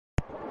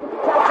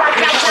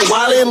like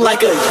wildin'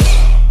 like a.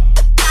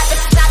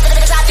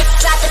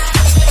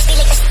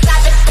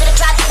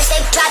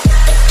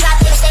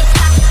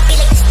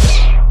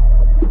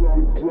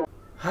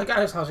 Hi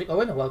guys, how's it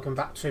going and welcome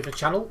back to the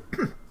channel.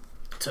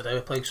 Today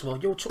we're playing some more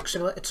Euro Truck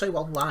Simulator 2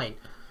 online,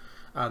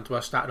 and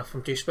we're starting off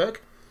from Duisburg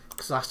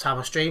because last time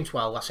I streamed,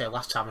 well I say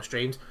last time I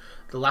streamed,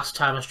 the last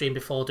time I streamed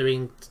before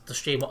doing the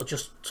stream what had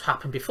just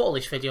happened before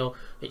this video,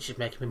 which is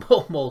making me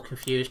more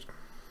confused,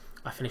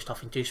 I finished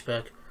off in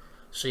Duisburg.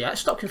 So yeah,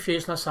 let's stop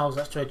confusing ourselves,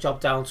 let's do a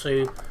job down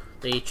to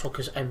the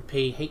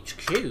TruckersMP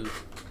HQ.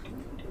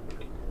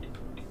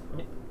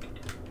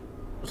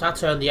 So I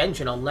turned the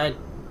engine on then.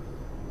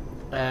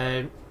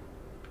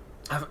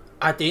 I've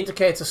had the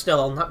indicator still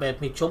on, that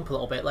made me jump a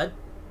little bit then.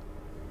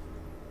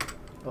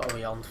 What are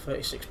we on?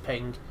 36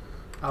 ping.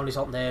 How many's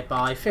on there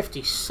by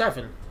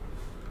 57.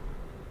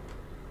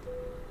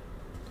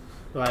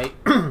 Right,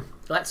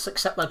 let's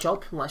accept that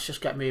job and let's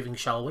just get moving,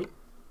 shall we?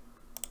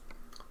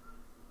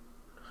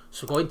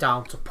 So going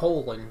down to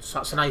Poland, so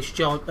that's a nice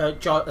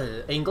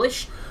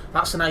English.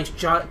 That's a nice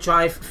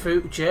drive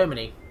through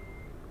Germany.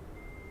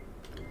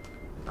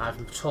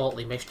 I've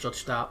totally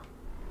misjudged that.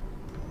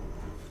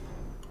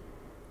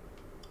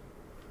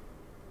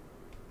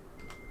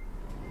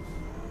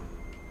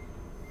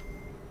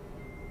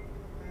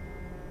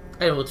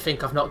 Anyone would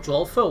think I've not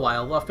drove for a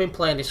while. Well, I've been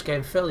playing this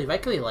game fairly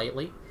regularly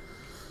lately.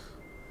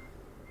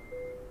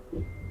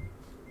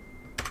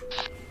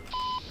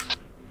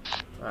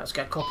 Right, let's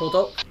get coupled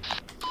up.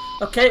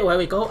 Okay, where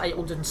we go.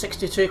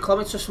 862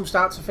 kilometres from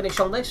start to finish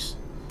on this.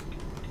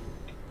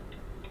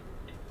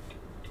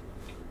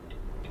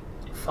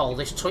 Follow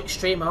this Twitch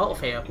stream out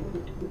of here.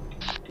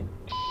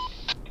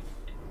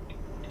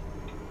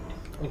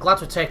 I'm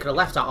glad we're taking a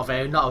left out of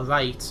here, not a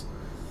right.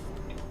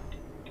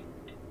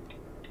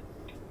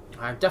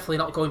 I'm definitely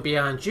not going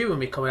behind you when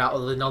we're coming out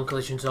of the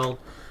non-collision zone.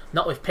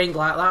 Not with ping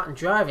like that and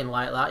driving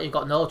like that. You've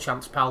got no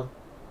chance, pal.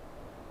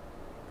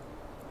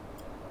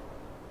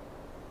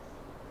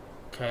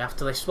 Okay,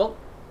 after this one.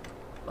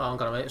 Oh, I'm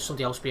gonna wait. There's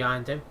somebody else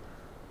behind him.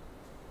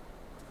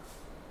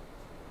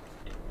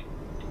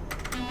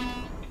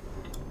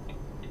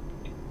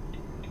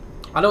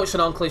 I know it's a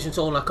non-collision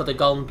zone, I could have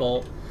gone,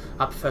 but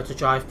I prefer to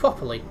drive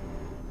properly.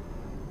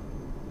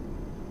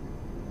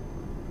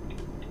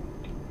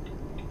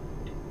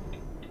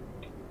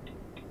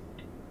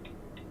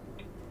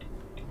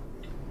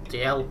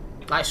 DL,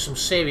 that's some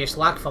serious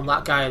lag from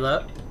that guy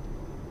there.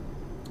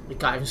 He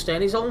can't even stay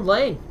in his own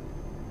lane.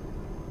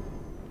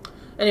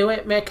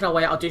 Anyway, making our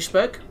way out of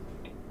Duisburg.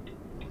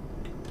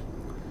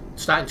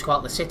 Starting to go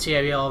out the city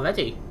area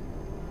already.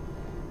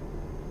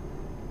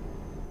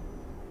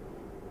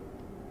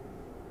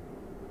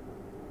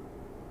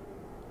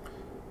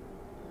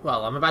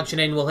 Well, I'm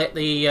imagining we'll hit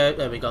the...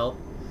 there we go.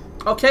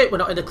 Okay, we're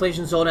not in the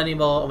collision zone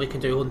anymore and we can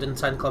do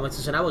 110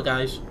 kilometers an hour,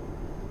 guys.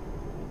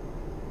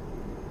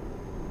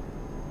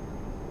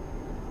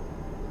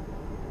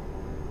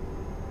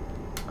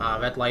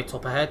 Red light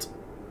up ahead.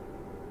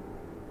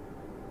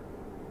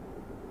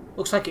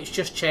 Looks like it's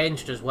just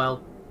changed as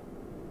well.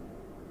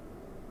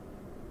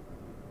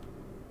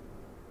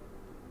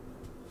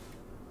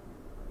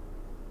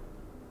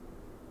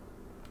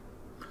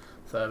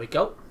 There we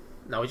go.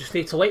 Now we just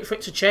need to wait for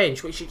it to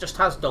change, which it just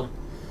has done.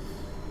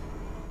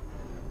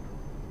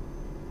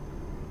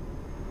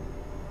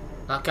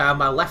 That guy on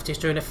my left is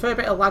doing a fair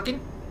bit of lagging.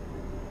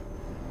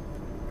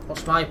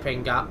 What's my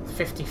ping at?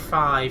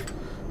 55.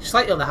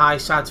 Slightly on the high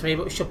side to me,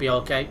 but we should be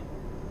okay.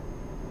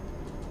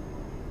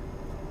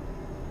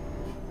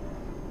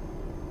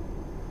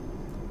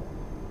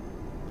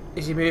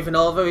 Is he moving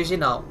over? Is he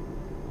not?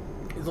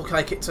 It looks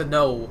like it's a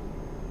no.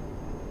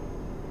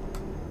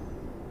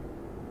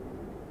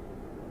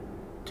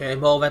 Okay,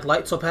 more red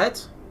lights up ahead.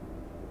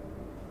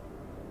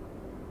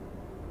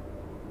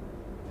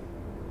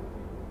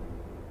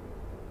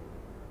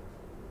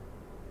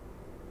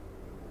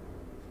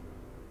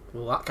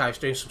 Well, that guy's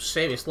doing some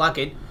serious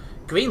lagging.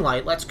 Green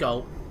light, let's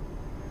go.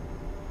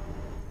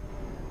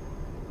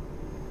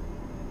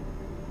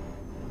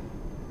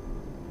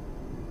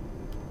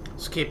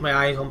 Let's keep my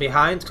eyes on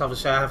behind, because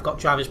obviously I've got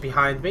drivers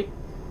behind me.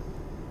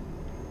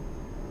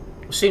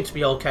 We seem to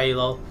be okay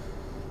though.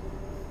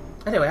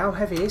 Anyway, how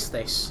heavy is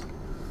this?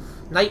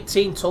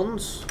 19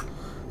 tons.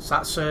 So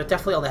that's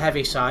definitely on the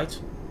heavy side.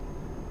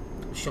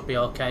 Should be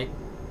okay.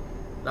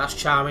 That's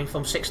charming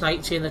from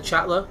 690 in the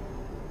chat there.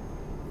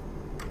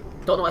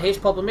 Don't know what his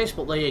problem is,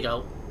 but there you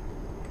go.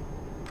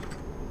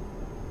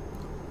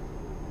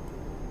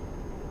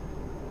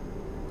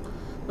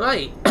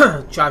 Right,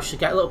 drive should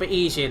get a little bit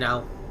easier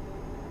now.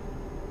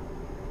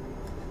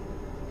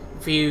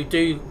 If you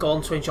do go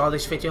on to enjoy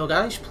this video,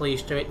 guys,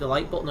 please do hit the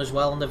like button as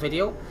well on the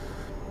video.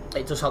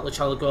 It does help the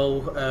channel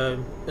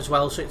grow as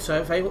well, so it's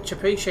very much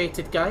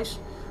appreciated, guys.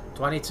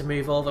 Do I need to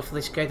move over for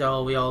this kid, or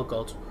are we all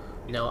good?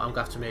 No, I'm going to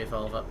have to move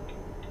over.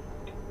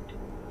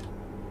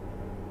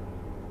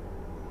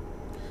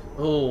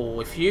 Oh,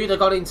 if you'd have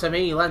got into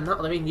me, then that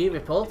would have been you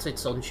reported,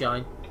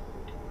 sunshine.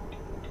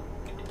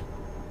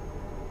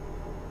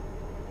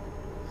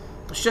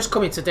 It's just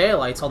coming to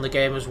daylight on the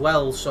game as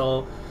well,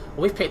 so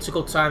we've picked a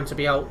good time to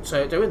be out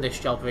doing this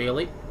job,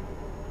 really.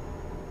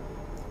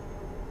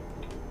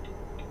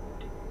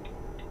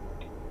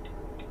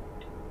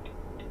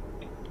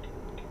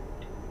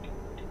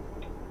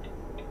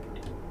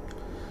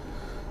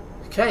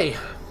 Okay,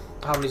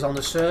 how many's on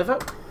the server?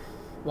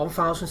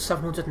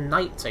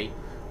 1,790.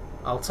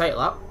 I'll take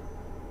that.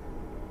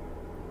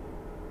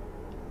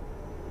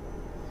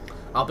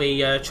 I'll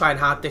be trying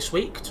hard this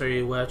week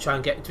to try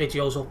and get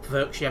videos up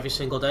virtually every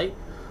single day,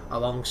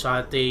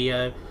 alongside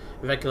the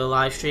regular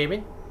live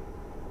streaming.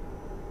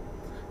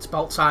 It's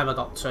about time I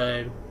got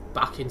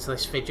back into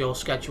this video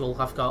schedule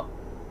I've got.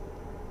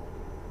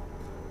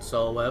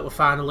 So we're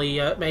finally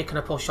making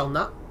a push on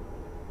that.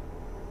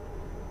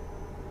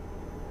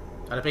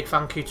 And a big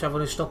thank you to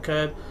everyone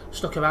who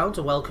stuck around,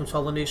 and welcome to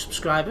all the new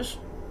subscribers.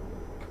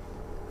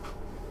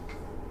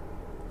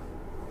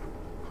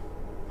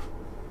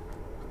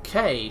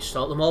 Okay,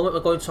 so at the moment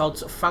we're going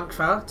towards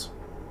Frankfurt.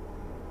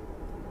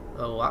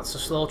 Oh, that's a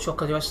slow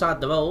truck on the other side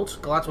of the road.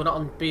 Glad we're not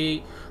on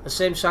the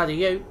same side of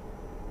you.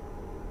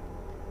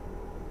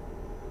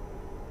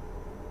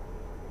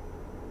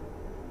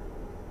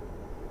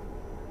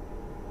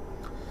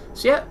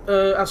 So yeah,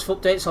 as for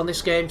updates on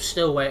this game,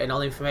 still waiting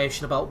on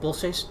information about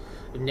buses.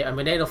 And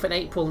we're near enough in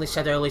April, and they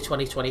said early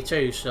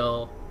 2022,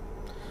 so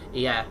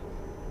yeah,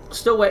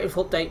 still waiting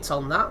for updates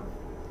on that.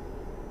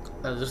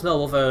 There's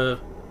no other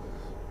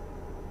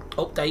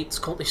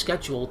updates currently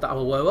scheduled that I'm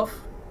aware of,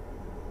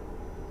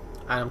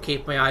 and I'm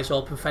keeping my eyes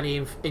open for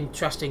any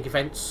interesting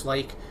events,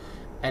 like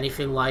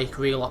anything like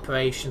real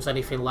operations,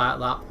 anything like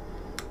that.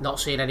 Not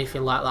seeing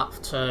anything like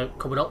that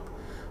coming up.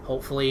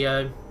 Hopefully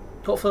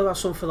we'll have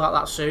something like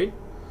that soon,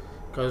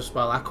 because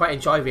well, I quite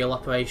enjoy real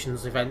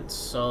operations events,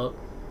 so.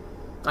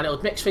 And it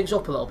would mix things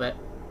up a little bit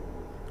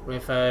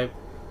with,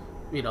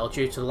 you know,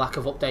 due to the lack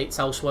of updates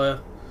elsewhere.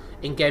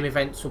 In-game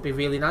events would be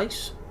really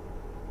nice.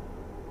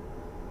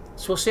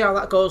 So we'll see how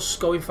that goes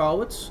going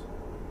forwards.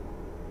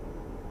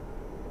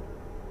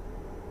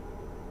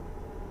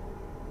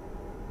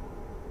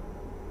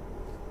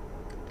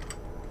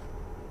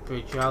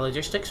 Bridgewell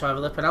Logistics,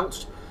 however they're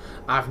pronounced.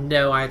 I have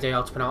no idea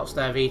how to pronounce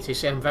their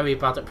VTC. I'm very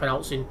bad at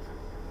pronouncing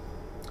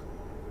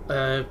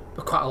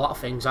quite a lot of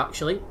things,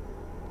 actually.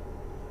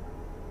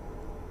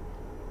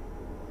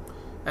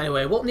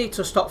 Anyway, we'll need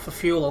to stop for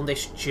fuel on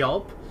this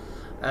job,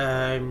 but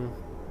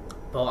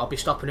I'll be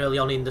stopping early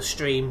on in the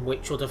stream,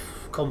 which would have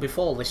come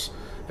before this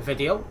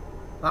video,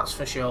 that's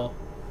for sure.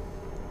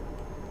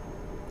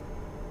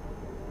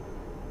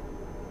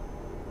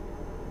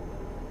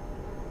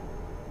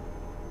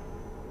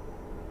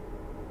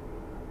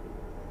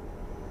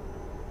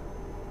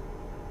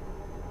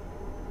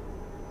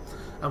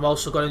 I'm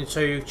also going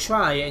to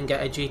try and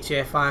get a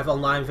GTA 5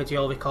 online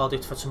video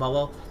recorded for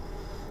tomorrow,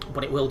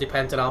 but it will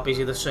depend on how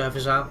busy the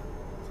servers are.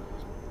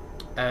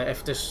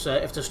 If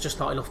there's just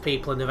not enough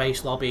people in the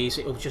race lobbies,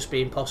 it will just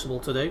be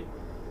impossible to do.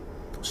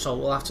 So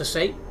we'll have to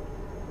see.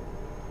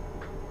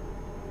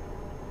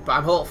 But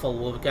I'm hopeful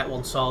we'll get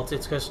one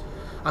sorted, because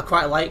I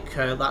quite like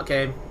that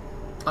game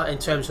in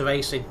terms of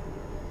racing,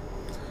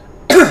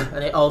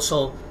 and it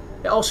also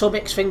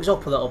mixes things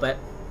up a little bit.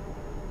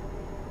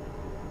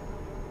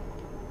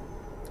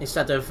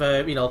 Instead of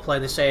you know,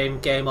 playing the same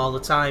game all the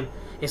time,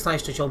 it's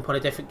nice to jump on a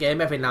different game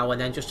every now and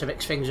then just to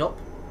mix things up.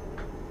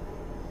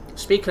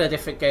 Speaking of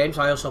different games,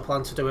 I also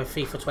plan to do a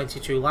FIFA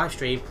 22 live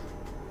stream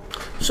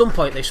some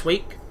point this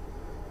week,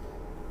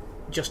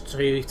 just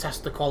to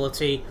test the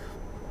quality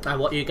and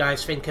what you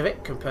guys think of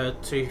it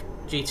compared to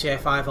GTA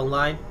 5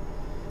 Online.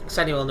 Because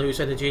anyone who's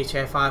in the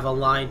GTA 5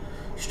 Online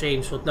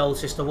streams would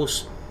notice there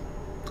was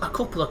a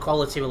couple of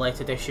quality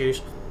related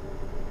issues.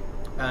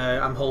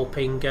 I'm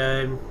hoping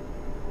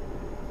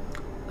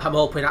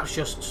that's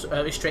just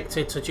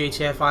restricted to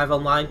GTA 5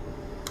 Online.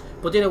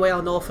 But in a way,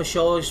 I'll know for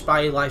sure is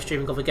by live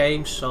streaming other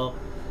games, so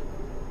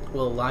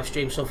we'll live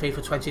stream some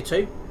FIFA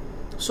 22.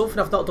 Something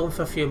I've not done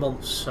for a few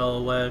months,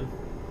 so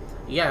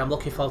yeah, I'm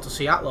looking forward to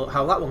see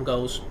how that one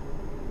goes.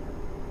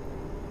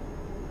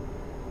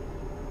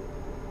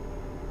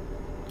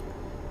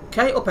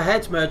 Okay, up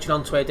ahead, merging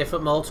onto a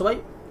different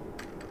motorway.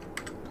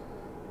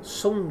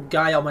 Some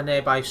guy on my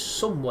nearby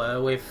somewhere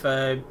with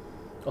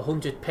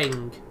 100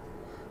 ping.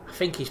 I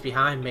think he's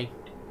behind me.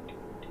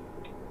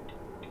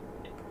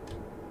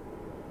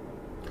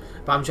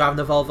 But I'm driving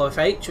the Volvo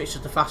F8, which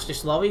is the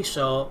fastest lorry,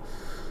 so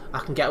I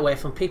can get away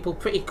from people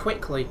pretty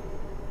quickly.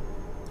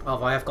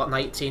 Although I have got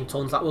 19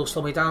 tons, that will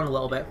slow me down a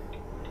little bit.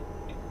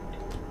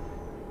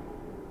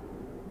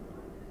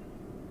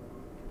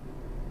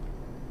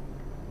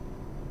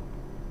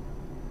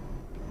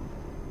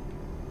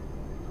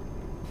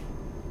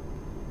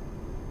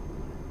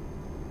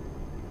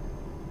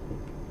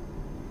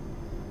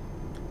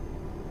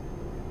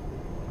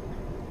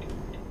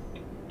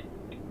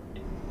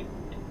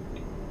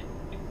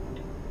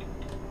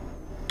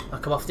 I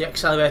come off the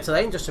accelerator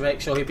lane just to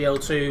make sure he'd be able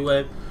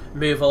to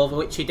move over,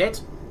 which he did.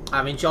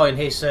 I'm enjoying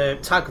his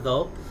tag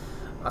though.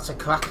 That's a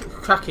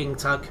cracking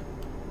tag.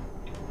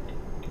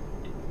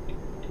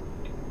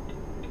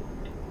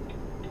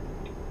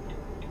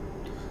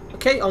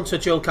 Okay, onto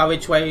dual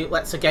carriageway.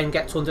 Let's again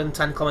get to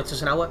 110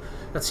 kilometres an hour.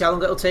 Let's see how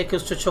long it'll take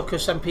us to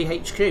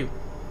TruckersMP HQ,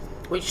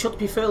 which should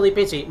be fairly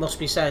busy, it must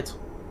be said.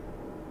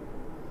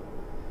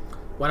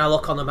 When I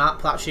look on the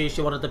map, that's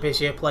usually one of the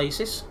busier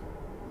places.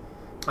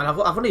 And I've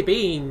only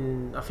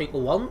been, I think,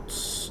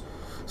 once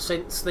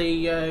since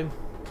the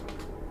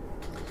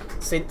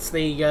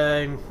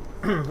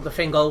the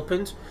thing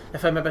opened,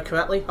 if I remember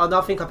correctly. Oh no,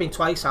 I think I've been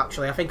twice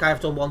actually. I think I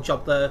have done one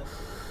job there,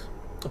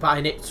 but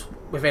I nipped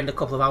within a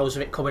couple of hours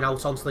of it coming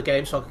out onto the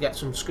game so I could get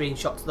some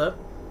screenshots there.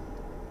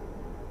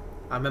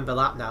 I remember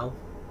that now.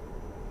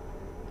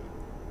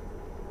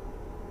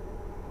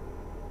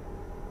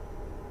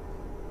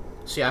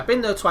 So yeah, I've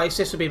been there twice.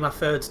 This will be my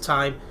third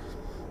time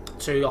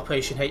to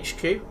Operation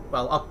HQ.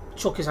 Well,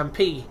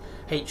 TruckersMP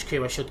HQ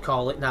I should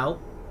call it now.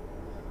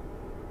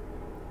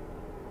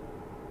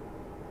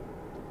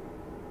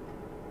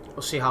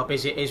 We'll see how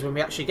busy it is when we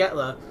actually get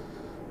there.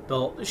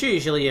 But there's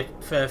usually a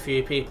fair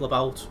few people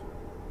about.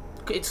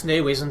 It's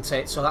new, isn't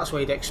it? So that's what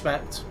you'd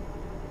expect.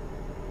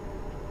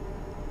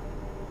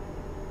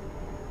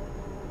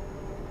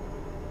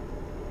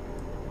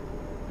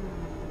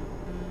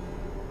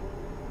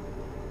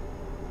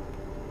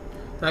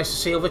 Nice to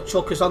see other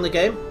truckers on the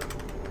game.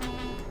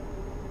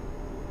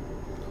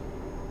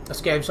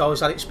 This game's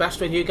always at its best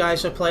when you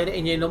guys are playing it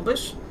in your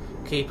numbers.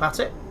 Keep at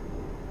it.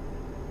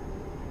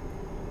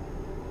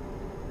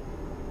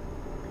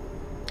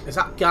 Is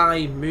that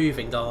guy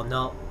moving or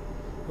not?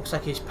 Looks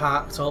like he's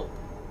parked up.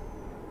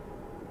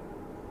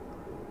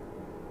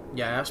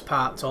 Yeah, that's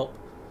parked up.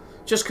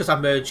 Just because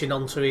I'm merging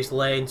onto his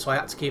lane, so I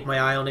had to keep my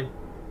eye on him.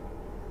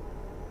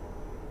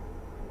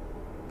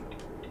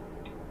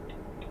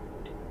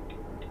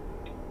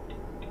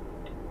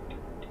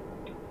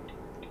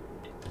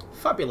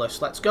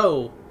 Fabulous, let's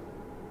go.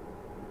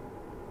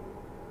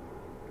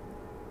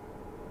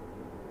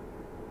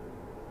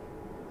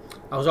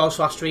 I was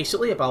also asked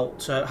recently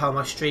about how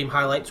my stream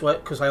highlights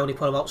work, because I only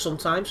put them out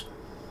sometimes.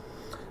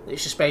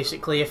 It's just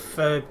basically if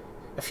a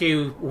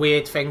few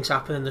weird things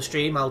happen in the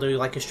stream, I'll do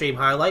like a stream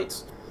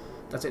highlights.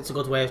 It's a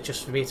good way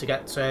just for me to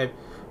get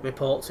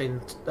reports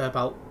in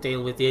about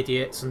dealing with the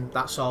idiots and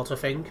that sort of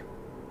thing.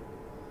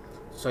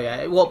 So yeah,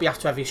 it won't be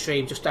after every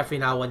stream, just every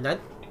now and then.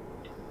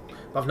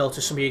 I've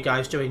noticed some of you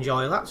guys do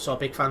enjoy that, so a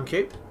big thank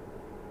you.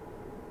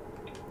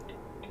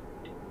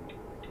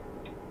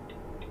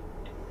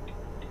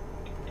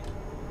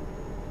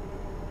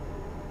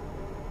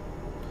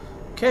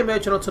 Okay,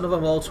 merging onto another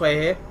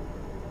motorway here.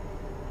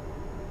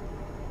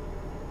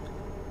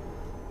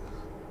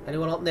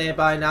 Anyone up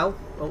nearby now?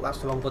 Oh, that's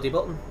the wrong bloody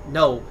button.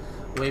 No,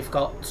 we've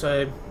got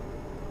the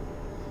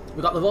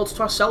roads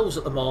to ourselves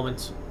at the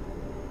moment.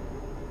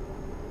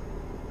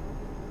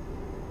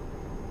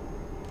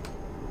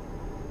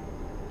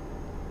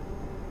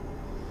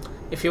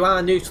 If you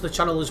are new to the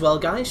channel as well,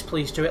 guys,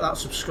 please do hit that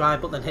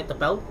subscribe button and hit the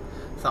bell.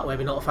 That way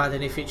we're notified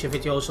any future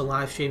videos and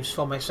live streams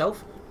from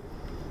myself.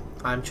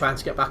 I'm trying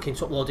to get back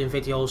into uploading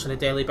videos on a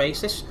daily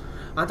basis,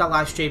 and I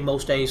live stream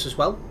most days as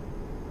well.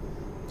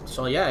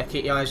 So yeah,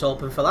 keep your eyes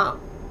open for that.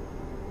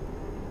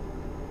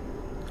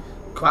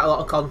 Quite a lot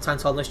of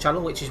content on this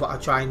channel, which is what I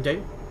try and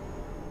do.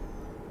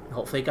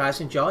 Hopefully you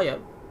guys enjoy it.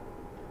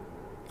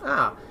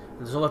 Ah,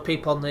 there's other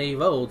people on the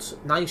roads.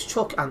 Nice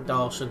truck, Ant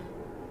Dawson.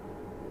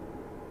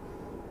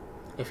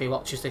 If he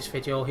watches this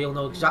video, he'll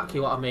know exactly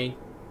what I mean.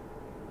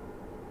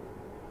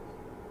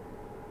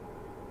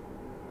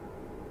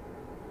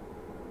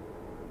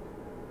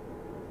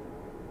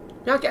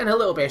 Yeah, getting a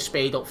little bit of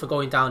speed up for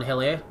going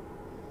downhill here.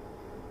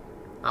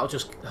 That'll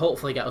just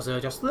hopefully get us there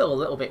just a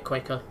little bit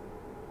quicker.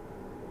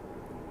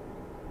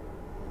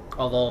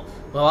 Although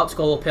we're about to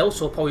go uphill,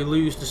 so we'll probably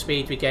lose the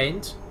speed we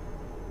gained.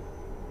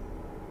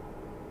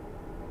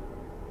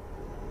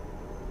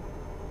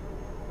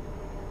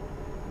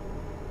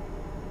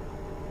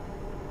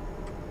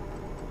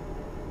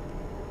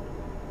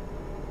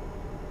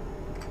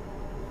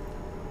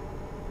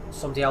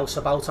 Somebody else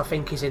about, I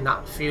think he's in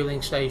that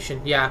fueling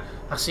station. Yeah,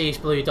 I see his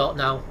blue dot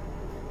now.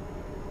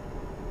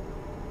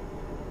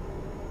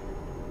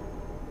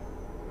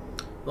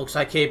 Looks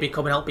like he'll be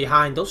coming out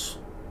behind us.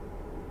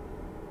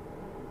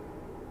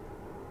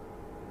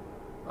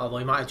 Although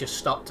he might have just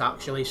stopped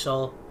actually,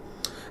 so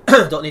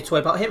don't need to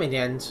worry about him in the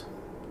end.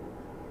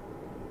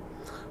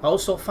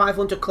 Also,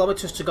 500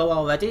 kilometres to go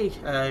already.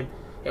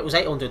 It was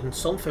 800 and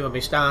something when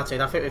we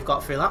started. I think we've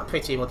got through that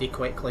pretty bloody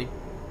quickly.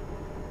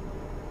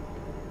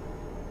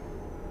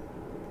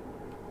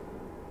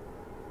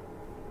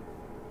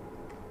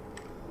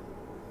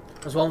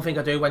 There's one thing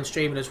I do when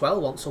streaming as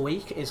well, once a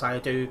week, is I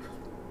do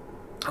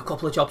a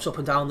couple of jobs up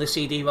and down the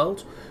CD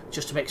road,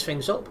 just to mix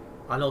things up.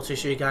 I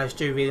notice you guys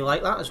do really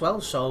like that as well,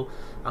 so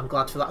I'm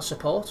glad for that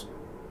support.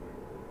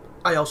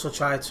 I also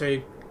try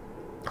to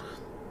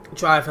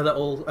drive a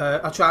little,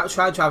 I try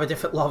to drive a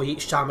different lorry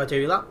each time I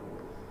do that.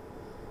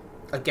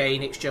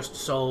 Again, it's just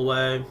so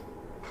I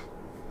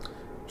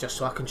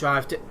can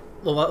drive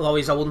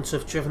lorries I wouldn't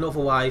have driven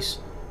otherwise.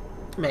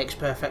 Makes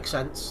perfect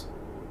sense.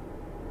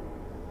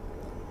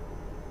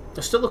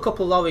 There's still a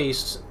couple of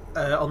lorries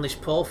on this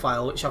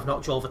profile which I've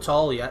not drove at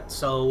all yet,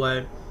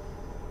 so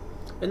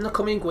In the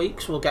coming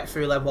weeks, we'll get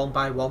through them one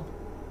by one.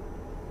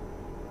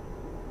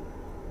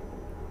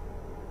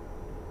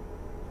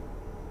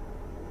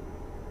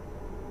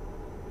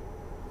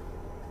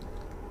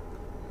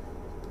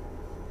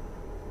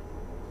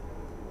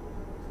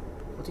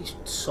 Bloody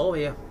saw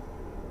here.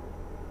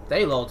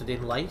 They loaded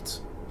in late.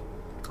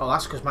 Oh,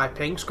 that's because my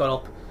ping's gone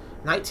up.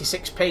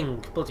 96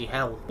 ping. Bloody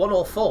hell.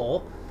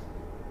 104.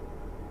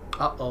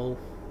 Uh-oh.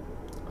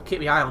 I'll keep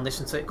my eye on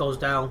this until it goes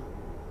down.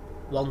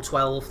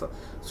 112.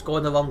 It's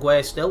going the wrong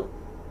way still.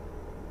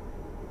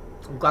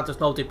 I'm glad there's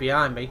nobody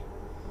behind me,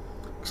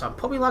 because I'm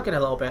probably lagging a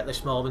little bit at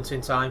this moment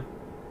in time.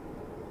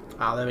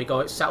 Ah, there we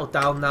go. It's settled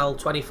down now.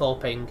 24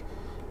 ping.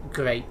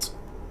 Great.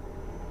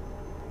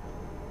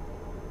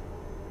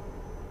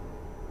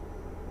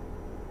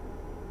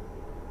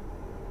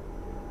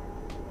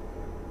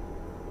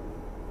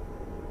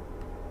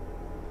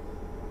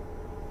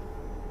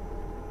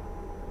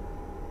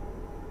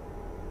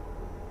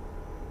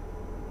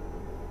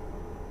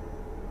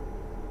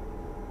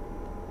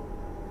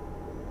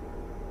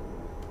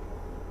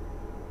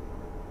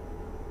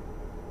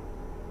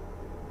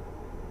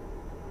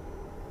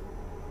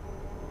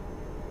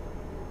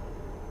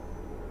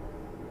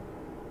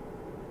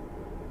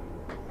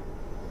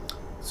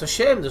 It's a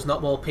shame there's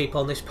not more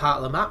people on this part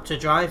of the map to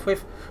drive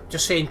with.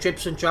 Just seeing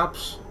dribs and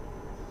drabs.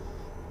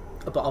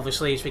 But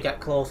obviously as we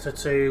get closer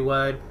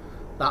to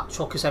that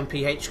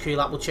TruckersMP HQ,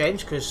 that will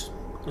change, because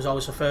there's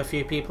always a fair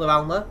few people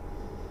around there.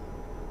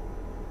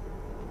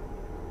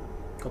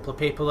 A couple of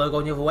people are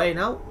going the other way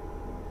now.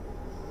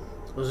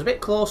 It was a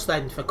bit close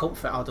then for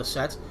comfort, I'd have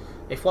said.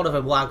 If one of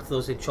them lagged, they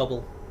was in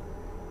trouble.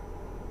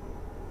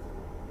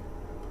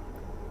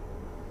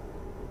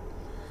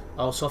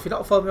 Also, if you're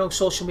not following me on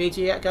social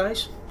media yet,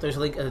 guys, there's a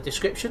link in the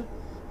description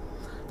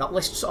that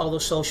lists all the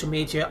social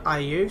media I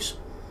use.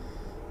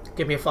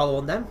 Give me a follow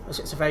on them, as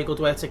it's a very good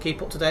way to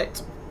keep up to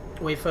date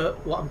with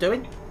what I'm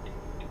doing.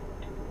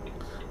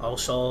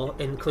 Also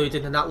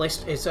included in that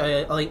list is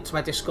a link to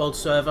my Discord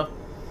server.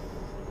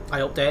 I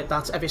update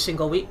that every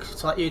single week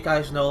to let you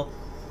guys know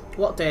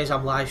what days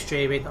I'm live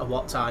streaming and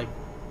what time.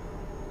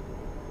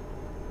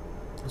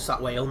 So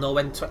that way you'll know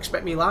when to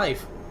expect me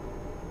live.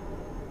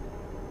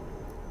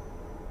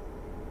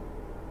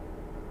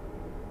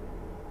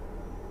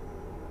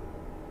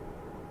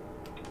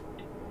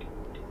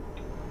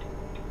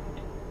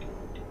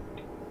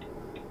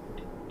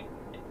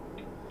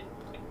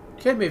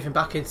 Okay, moving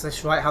back into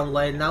this right hand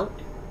lane now.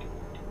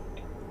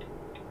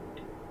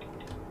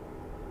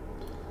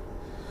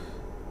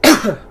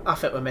 I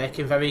think we're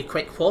making very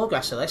quick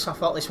progress of this. I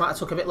thought this might have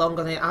took a bit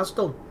longer than it has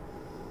done.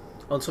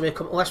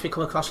 Unless we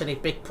come across any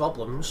big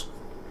problems,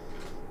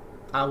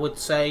 I would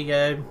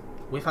say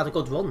we've had a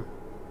good run.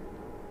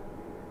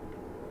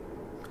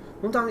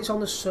 One down, it's on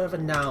the server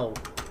now.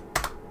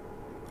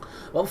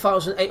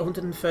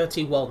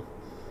 1,831.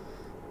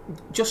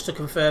 Just to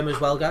confirm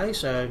as well,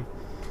 guys,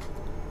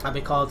 I'm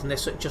recording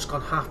this at just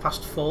gone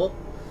 4:30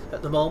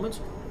 at the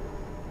moment.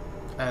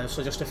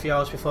 So just a few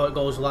hours before it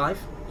goes live.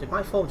 Did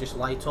my phone just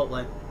light up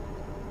then?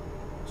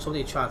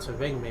 Somebody tried to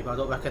ring me, but I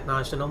don't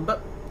recognise the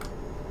number.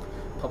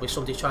 Probably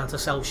somebody trying to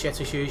sell shit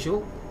as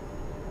usual.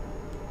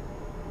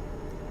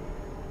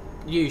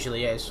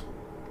 Usually is.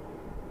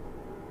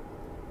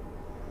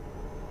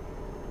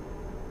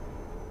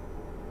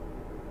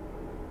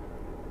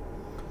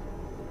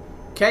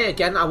 Okay,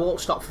 again, I won't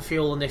stop for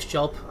fuel on this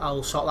job.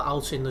 I'll sort that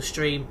out in the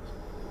stream,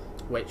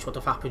 which would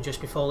have happened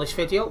just before this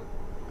video.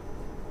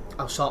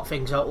 I'll sort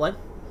things out then.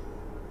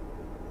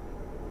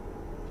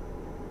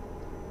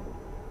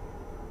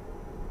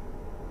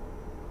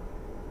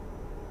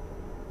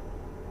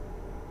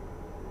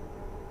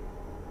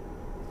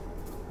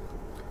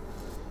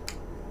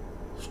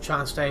 Just try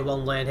and stay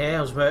one lane here.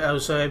 I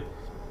was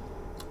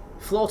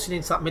floating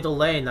into that middle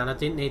lane and I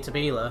didn't need to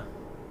be there.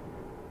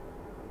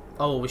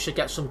 Oh, we should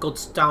get some good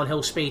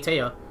downhill speed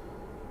here.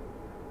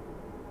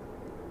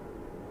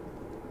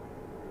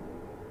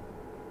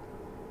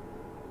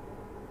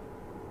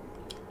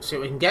 See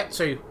what we can get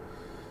to.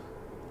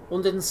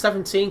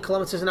 117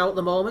 kilometres an hour at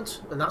the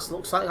moment, and that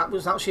looks like that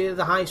was actually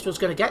the highest I was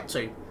going to get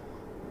to.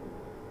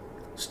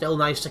 Still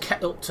nice to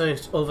get up to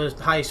over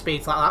higher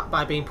speeds like that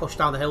by being pushed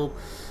down the hill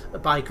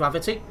by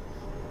gravity.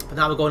 But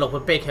now we're going up a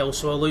big hill,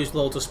 so we'll lose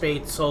loads of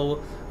speed,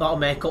 so that'll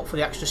make up for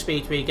the extra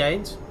speed we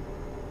gained.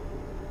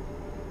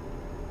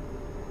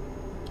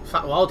 In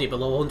fact, we're already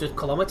below 100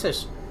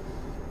 kilometres.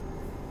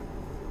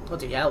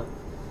 Bloody hell.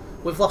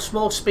 We've lost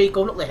more speed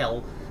going up the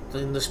hill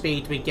than the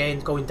speed we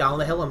gained going down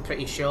the hill, I'm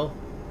pretty sure.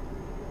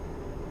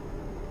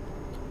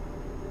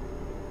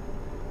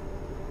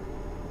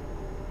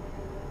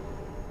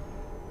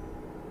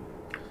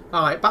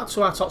 Alright, back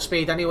to our top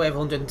speed anyway of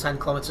 110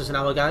 kilometres an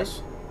hour,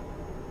 guys.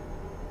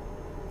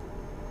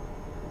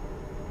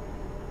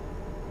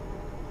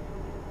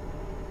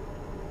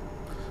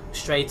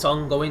 Straight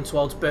on, going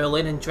towards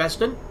Berlin and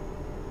Dresden.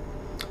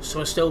 So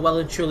we're still well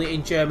and truly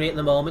in Germany at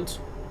the moment.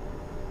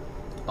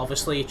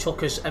 Obviously,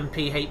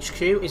 TruckersMP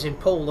HQ is in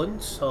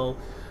Poland, so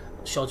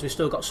it shows we've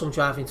still got some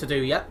driving to do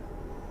yet.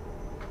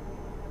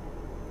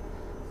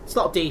 It's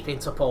not deep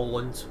into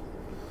Poland.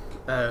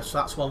 So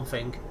that's one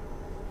thing.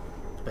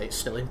 But it's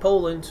still in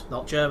Poland,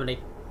 not Germany.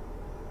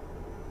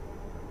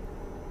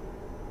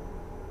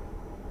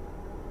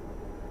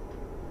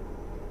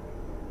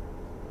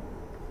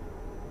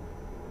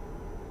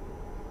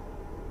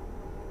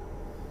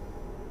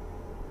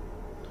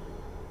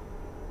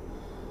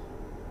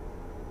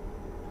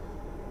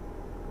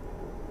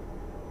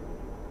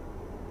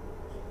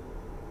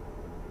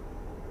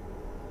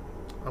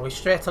 Are we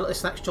straight on at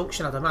this next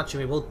junction? I'd imagine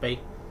we would be.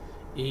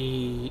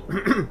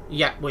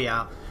 Yeah, we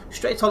are.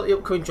 Straight on at the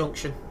upcoming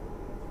junction.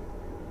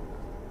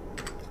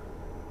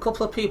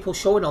 Couple of people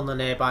showing on the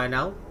nearby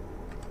now.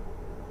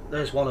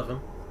 There's one of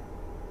them.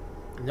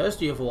 And there's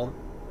the other one.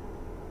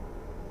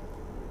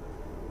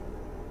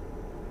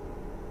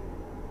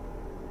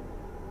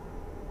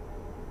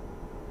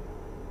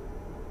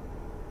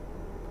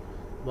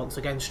 Once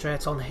again,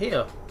 straight on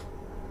here.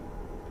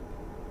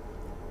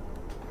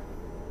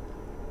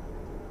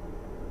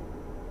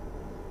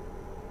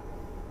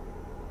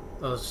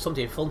 There's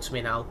somebody in front of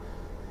me now.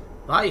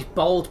 That is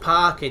bold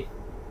parking.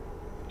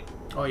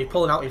 Oh, you're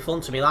pulling out in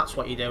front of me, that's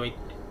what you're doing.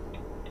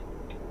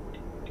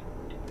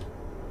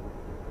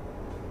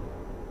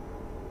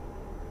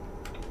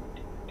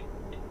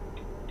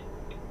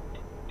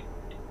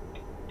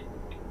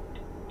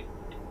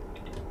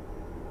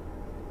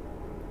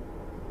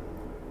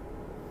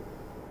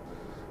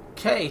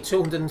 Okay,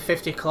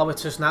 250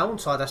 kilometres now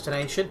to our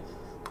destination.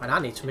 And I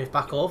need to move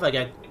back over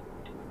again.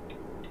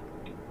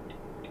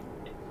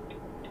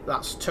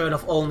 That's turn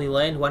off only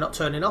lane. We're not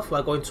turning off,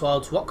 we're going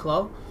towards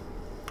Wroclaw,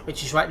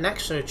 which is right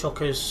next to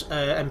Truckers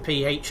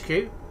MP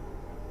HQ.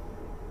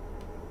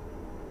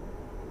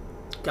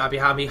 Guy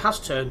behind me has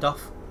turned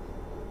off,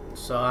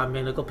 so I'm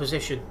in a good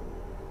position.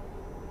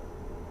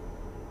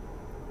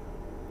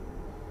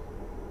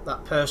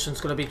 That person's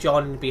going to be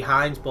joining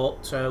behind,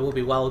 but we'll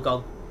be well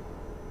gone.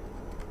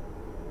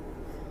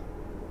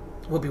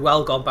 We'll be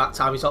well gone back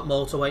time he's up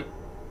motorway.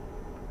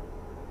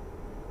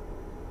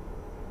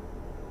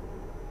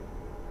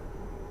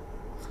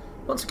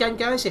 Once again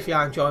guys, if you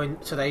are enjoying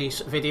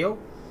today's video,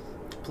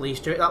 please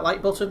do hit that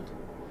like button.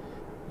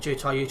 Due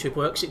to how YouTube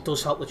works, it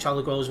does help the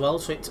channel grow as well,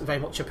 so it's very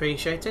much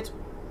appreciated.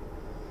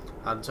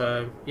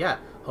 And yeah,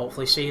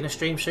 hopefully see you in a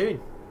stream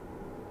soon.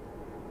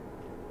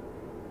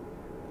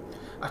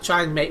 I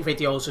try and make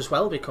videos as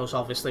well, because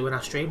obviously when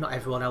I stream not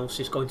everyone else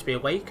is going to be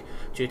awake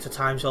due to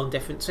time zone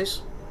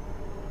differences.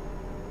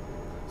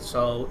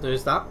 So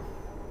there's that.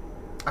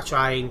 I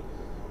try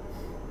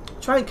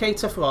and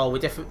cater for all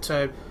with different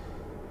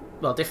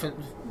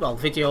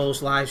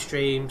videos, live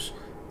streams,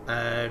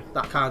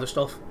 that kind of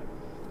stuff.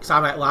 Because I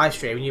might live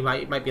stream and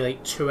it might be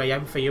like 2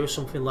 AM for you or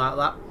something like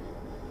that.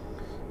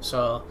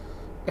 So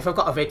if I've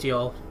got a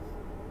video,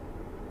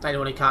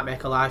 anyone who can't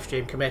make a live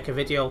stream can make a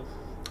video,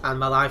 and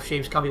my live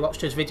streams can be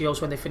watched as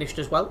videos when they're finished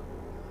as well.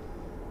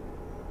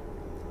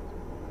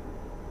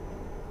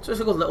 So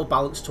it's a good little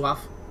balance to have.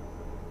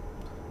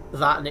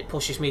 That, and it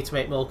pushes me to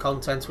make more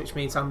content, which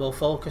means I'm more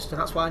focused,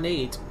 and that's what I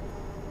need.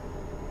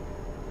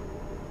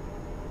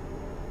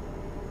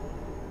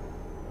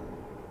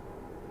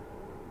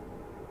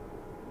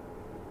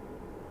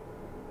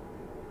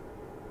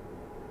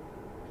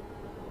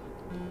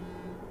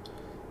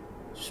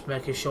 Just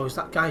making sure, is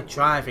that guy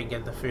driving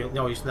in the field?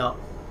 No, he's not.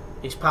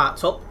 He's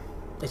parked up.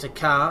 There's a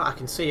car, I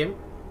can see him.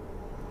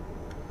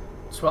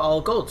 So we're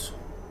all good.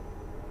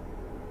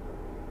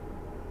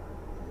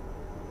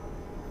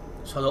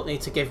 So I don't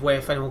need to give way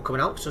for anyone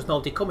coming out, because there's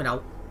nobody coming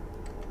out.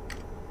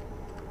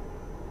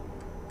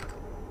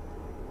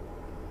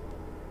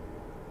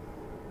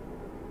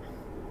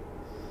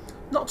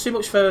 Not too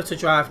much further to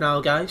drive now,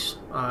 guys.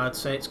 I'd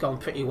say it's gone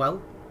pretty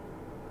well.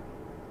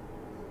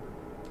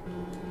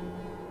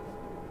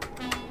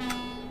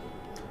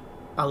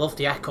 I love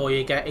the echo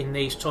you get in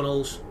these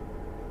tunnels.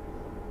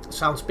 It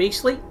sounds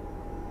beastly.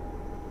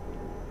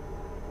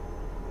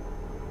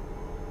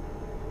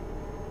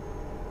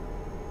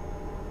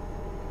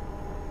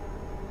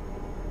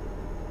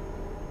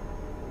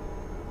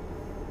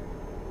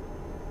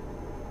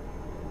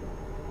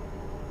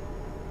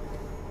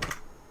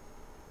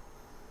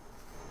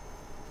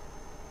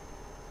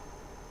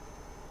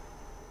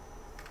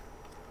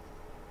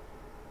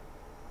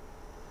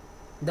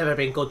 Never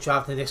been good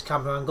driving in this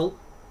camera angle.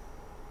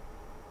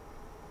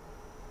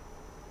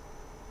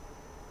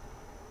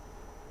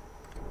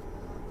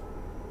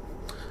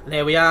 And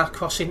here we are,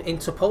 crossing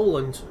into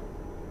Poland.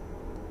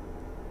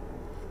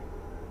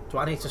 Do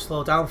I need to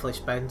slow down for this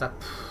bend? I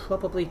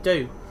probably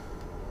do.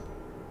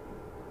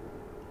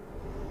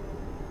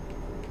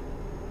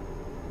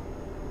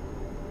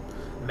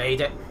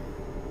 Made it.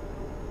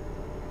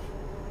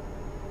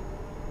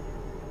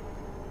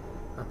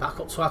 And back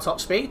up to our top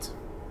speed.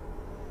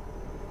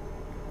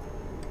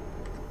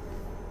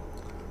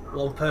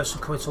 One person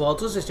coming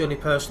towards us is the only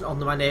person on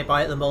my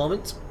nearby at the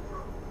moment.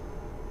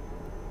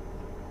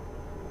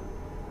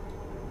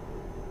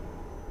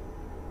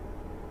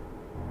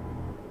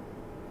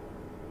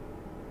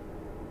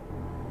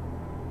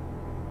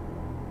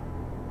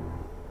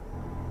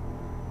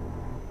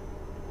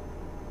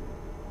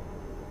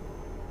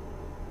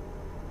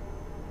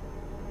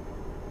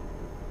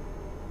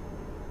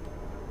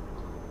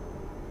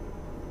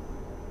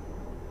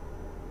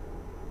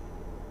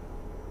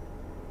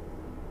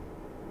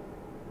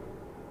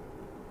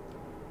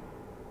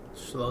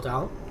 Slow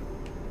down.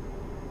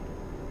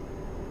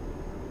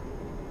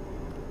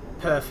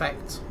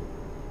 Perfect.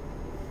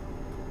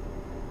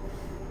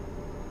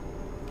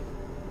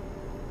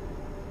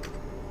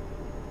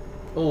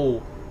 Oh,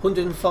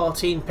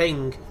 114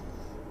 ping.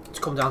 It's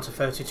come down to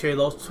 32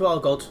 lows. It's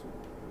all good.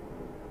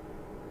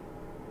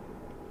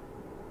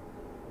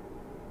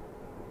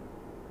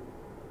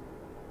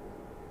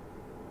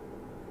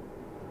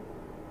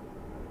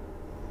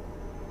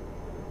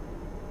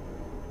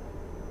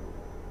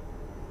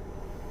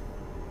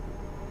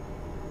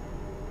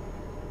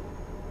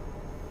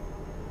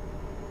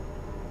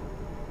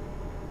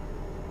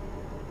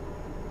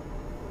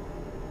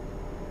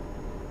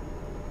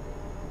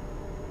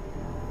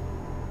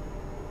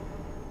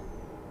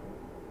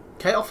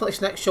 Okay, off at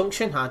this next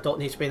junction. I don't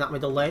need to be in that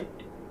middle lane.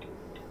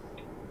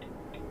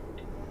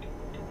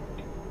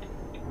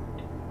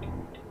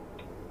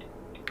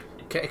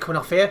 Okay, coming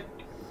off here.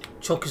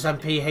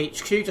 TruckersMP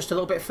HQ just a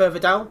little bit further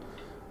down.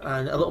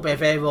 And a little bit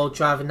of A-road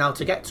driving now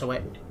to get to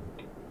it.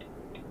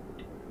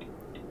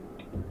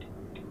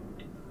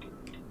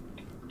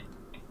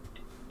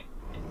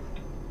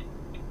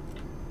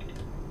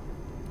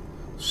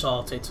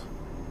 Sorted.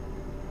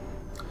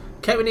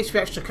 Okay, we need to be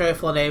extra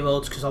careful on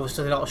A-roads because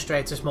obviously they're not as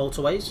straight as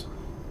motorways.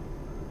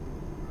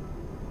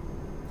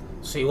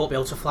 So you won't be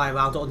able to fly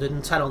around at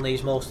 110 on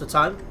these most of the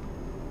time.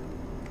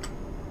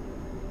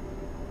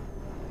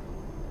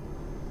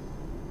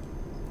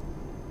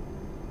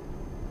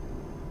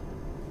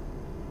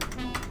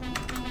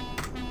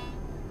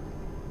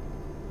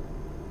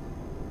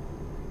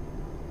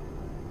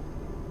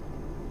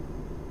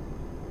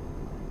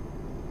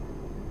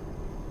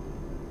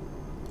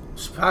 I'm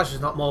surprised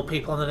there's not more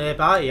people on the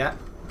nearby yet.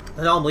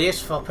 There normally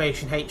is for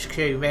Operation HQ.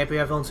 Maybe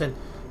everyone's in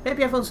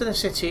the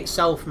city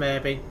itself.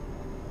 Maybe.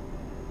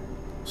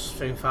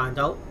 Soon find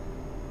out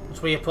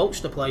as we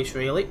approach the place.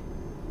 Really.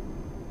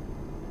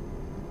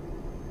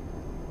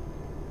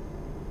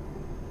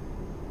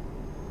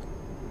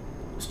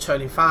 It's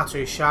turning far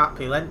too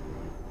sharply then.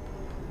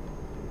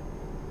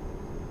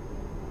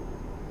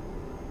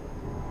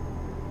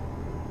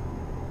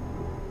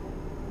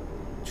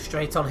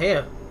 Straight on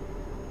here.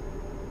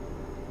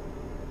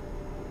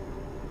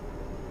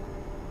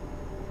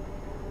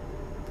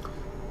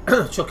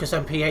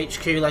 TruckersMP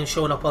HQ then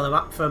showing up on the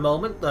map for a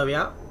moment. There we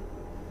are.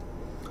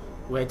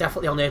 We're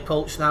definitely on the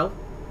approach now.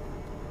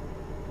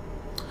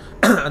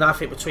 And I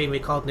think between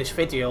recording this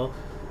video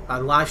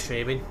and live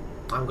streaming,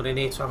 I'm going to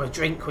need to have a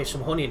drink with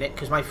some honey in it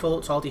because my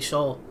throat's already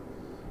sore.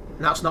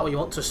 And that's not what you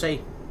want to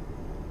see.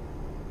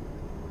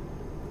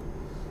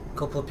 A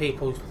couple of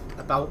people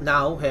about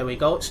now. Here we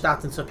go. It's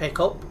starting to pick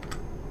up.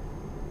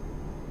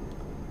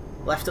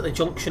 Left at the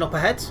junction up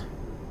ahead.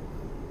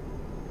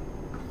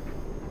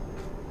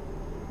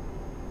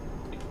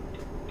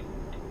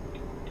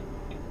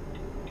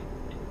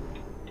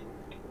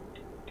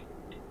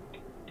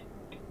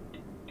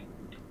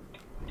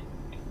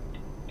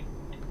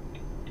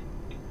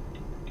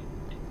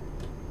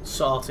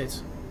 Sorted.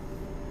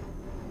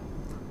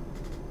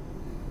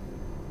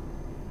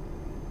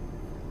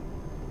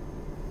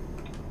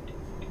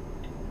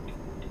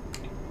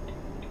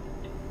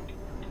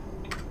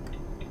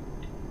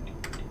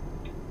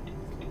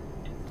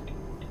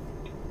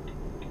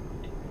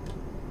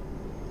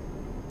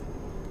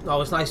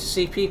 Always nice to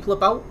see people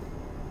about.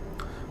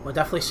 We're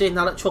definitely seeing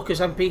that at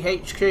TruckersMP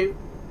HQ.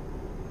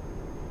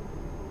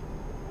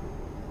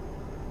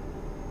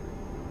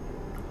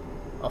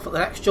 Off at the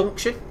next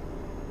junction.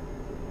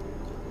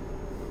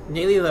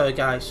 Nearly there,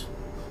 guys.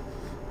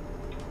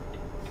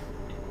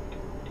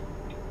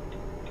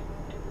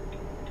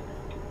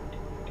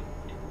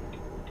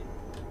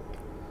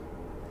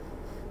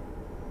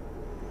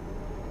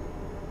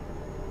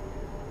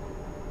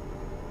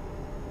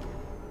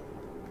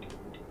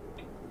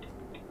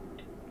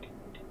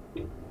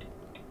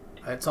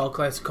 It's all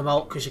clear to come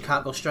out because you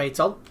can't go straight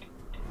on.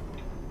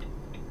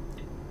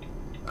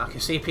 I can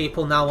see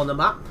people now on the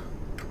map.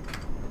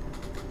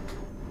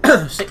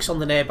 6 on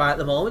the nearby at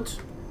the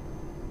moment.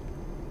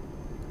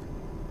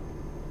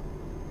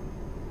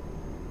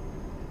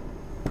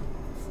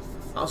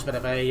 That was a bit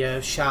of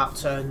a sharp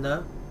turn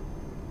there.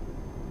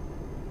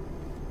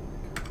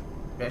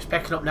 But it's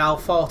picking up now,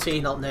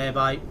 14 up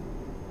nearby.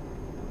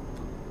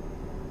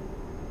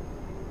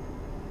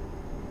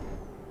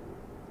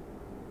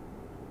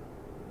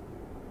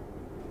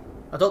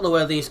 I don't know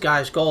where these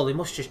guys go, they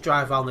must just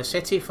drive around the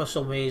city for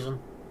some reason.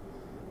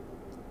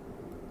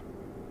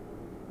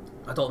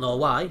 I don't know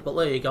why, but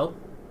there you go.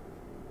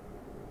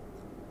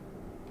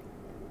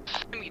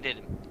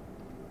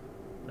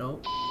 No.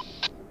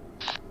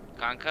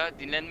 Kanka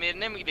dinlenme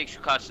yerine mi gidelim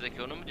şu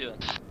karşıdaki onu mu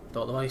diyorsun?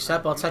 Don't know what he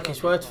said, but I'll take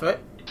his word for it.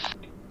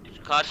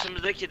 Şu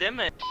karşımızdaki değil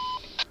mi?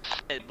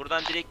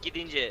 Buradan direkt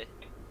gidince.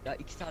 Ya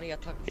 2 tane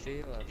yatak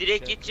şeyi var.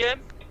 Direkt gideceğim.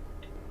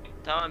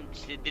 Tamam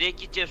işte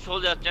direkt gideceğim,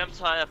 sol yapacağım,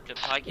 sağ yapacağım.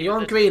 Takip Are you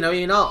on green or are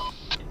you not?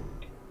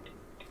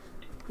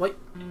 Wait.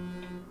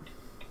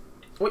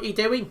 What are you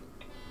doing?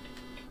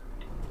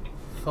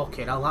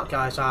 Fucking hell, that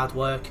guy's hard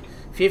work.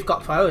 If you've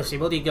got priority,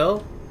 will you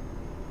go?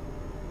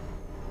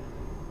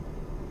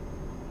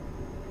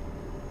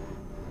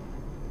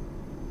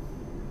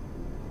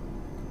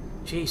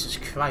 Jesus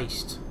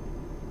Christ.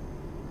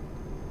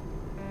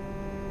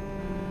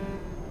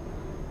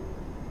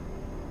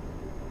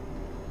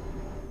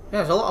 Yeah,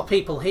 there's a lot of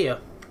people here.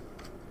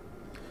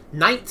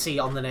 90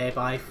 on the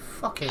nearby.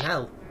 Fucking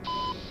hell.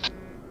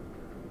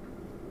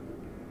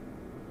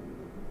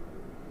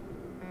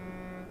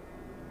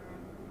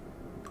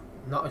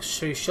 Not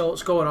too sure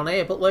what's going on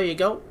here, but there you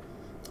go.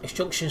 This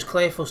junction's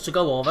clear for us to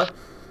go over.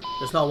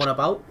 There's no one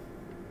about.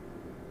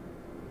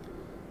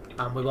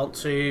 And we want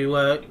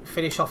to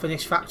finish off in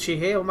this factory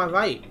here, am I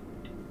right?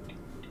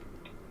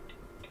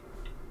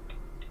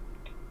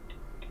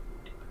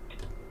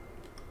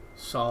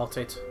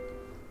 Sorted.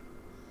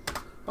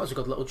 That was a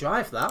good little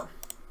drive, that.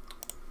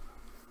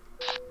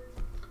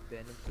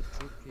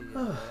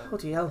 Oh,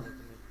 bloody hell.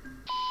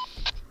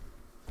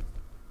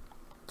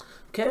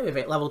 Okay, we've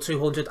hit level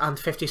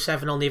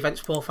 257 on the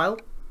events profile.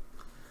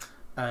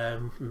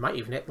 We might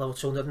even hit level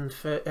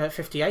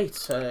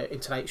 258 in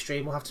tonight's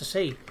stream, we'll have to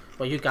see.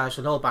 Well, you guys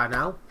will know by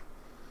now.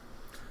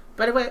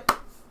 But anyway,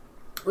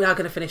 we are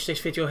going to finish this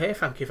video here.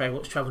 Thank you very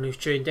much to everyone who's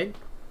tuned in.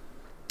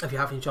 If you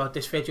have enjoyed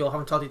this video or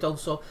haven't already done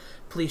so,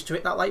 please do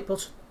hit that like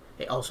button.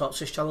 It also helps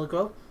this channel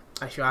grow.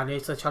 And if you are new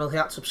to the channel, hit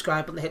that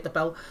subscribe button and hit the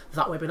bell.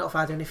 That way we're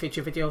notified of any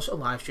future videos or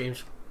live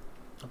streams.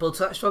 But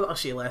until next one, I'll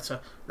see you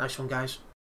later. Nice one, guys.